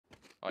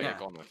Oh yeah,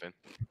 go on then, Finn.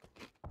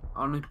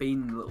 Only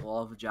been little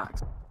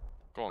olijacko.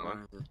 Go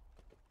on then.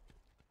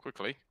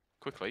 Quickly.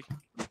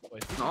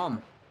 It's not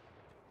on.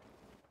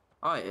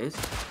 Oh, it is.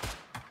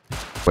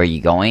 Where you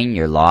going?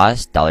 You're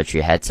lost. Dollar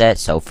Tree headset,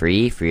 so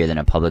free. Freer than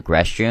a public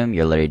restroom.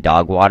 You're literally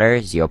dog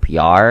water. 0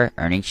 PR.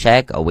 Earnings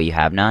check. Oh wait, you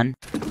have none.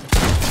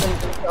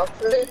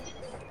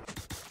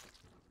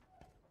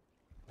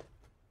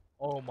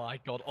 Oh my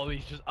god,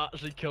 Ollie's just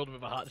actually killed him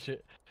with a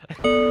hatchet.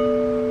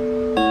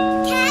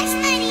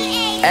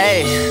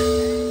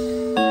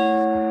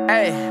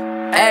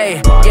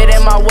 Hey, get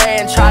in my way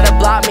and try to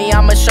block me,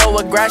 I'ma show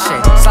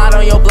aggression. Slide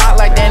on your block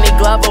like Danny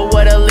Glover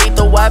with a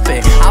lethal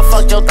weapon. I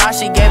fucked your thought,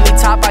 she gave me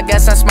top, I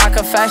guess that's my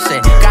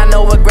confession. Got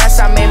no regrets,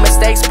 I made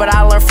mistakes, but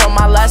I learned from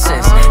my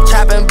lessons.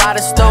 Trapping by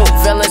the stoop,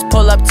 villains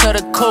pull up to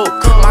the coupe.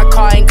 My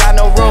car ain't got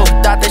no roof,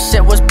 thought this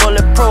shit was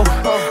bulletproof.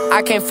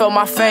 I can't feel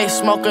my face,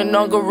 smoking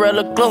on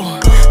Gorilla Glue.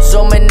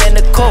 Zooming in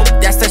the coupe,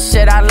 that's the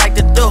shit I like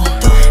to do.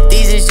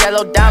 These is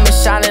yellow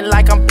diamonds shining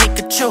like I'm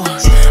Pikachu.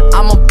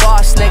 I'm a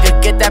boss,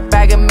 nigga, get that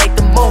bag and make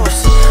the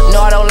moves.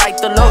 No, I don't like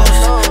to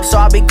lose, so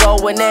I be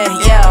going in,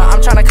 yeah.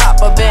 I'm tryna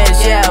cop a Benz,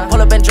 yeah.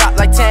 Pull up and drop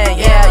like 10,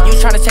 yeah. You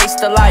tryna chase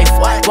the life,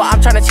 well,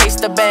 I'm tryna chase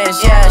the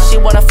Benz, yeah. She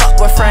wanna fuck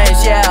with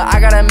friends, yeah. I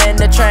got them in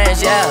the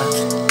trends, yeah.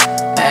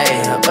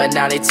 Hey, but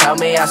now they tell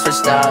me I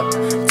switched up.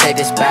 Take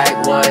this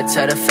backwood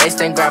to the face,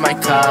 then grab my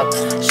cup.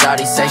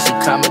 Shawty say she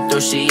coming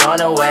through, she on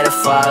her way to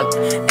fuck.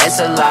 It's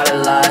a lot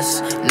of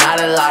lust,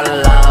 not a lot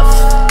of love.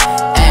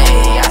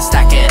 Hey, I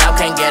stack it up,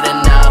 can't get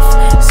enough.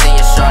 See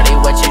your shorty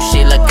with you,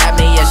 she look at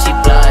me and she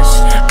blush.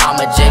 I'm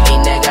a jiggy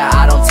nigga,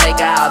 I don't take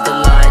her out to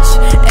lunch.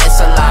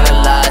 It's a lot of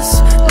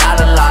lust, not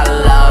a lot of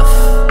love.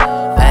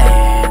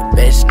 Hey,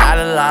 bitch, not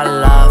a lot of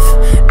love.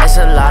 It's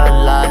a lot of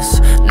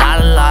lust,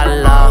 not a lot of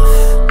love.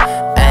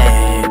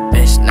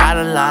 Not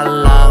a lot of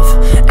love,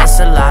 it's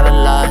a lot of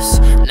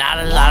lust, not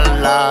a lot of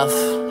love.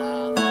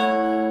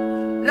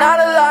 Not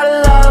a lot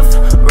of love,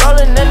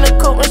 rolling in the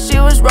coupe when she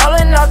was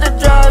rolling out the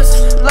drugs.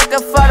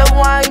 Looking for the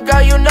one,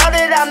 girl, you know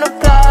that I'm the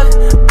plug.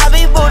 I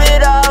be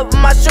booted up,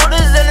 my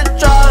shooters in the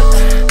truck.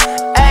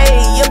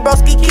 Ayy, your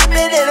broski keep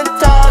it in a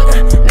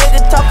tug. Nigga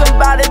talking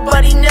about it,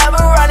 but he never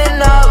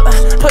running up.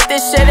 Put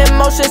this shit in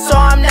motion, so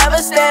I'm never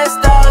staying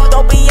stuck.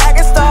 Don't be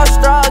acting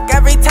starstruck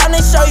every time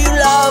they show you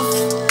love.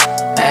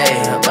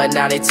 Hey, but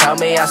now they tell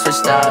me I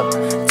switched up.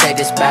 Take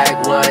this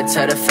backwood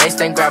to the face,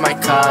 then grab my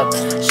cup.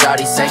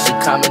 Shawty say she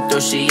coming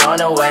through, she on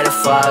her way to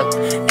fuck.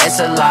 It's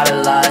a lot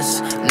of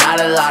lust,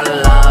 not a lot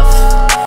of love.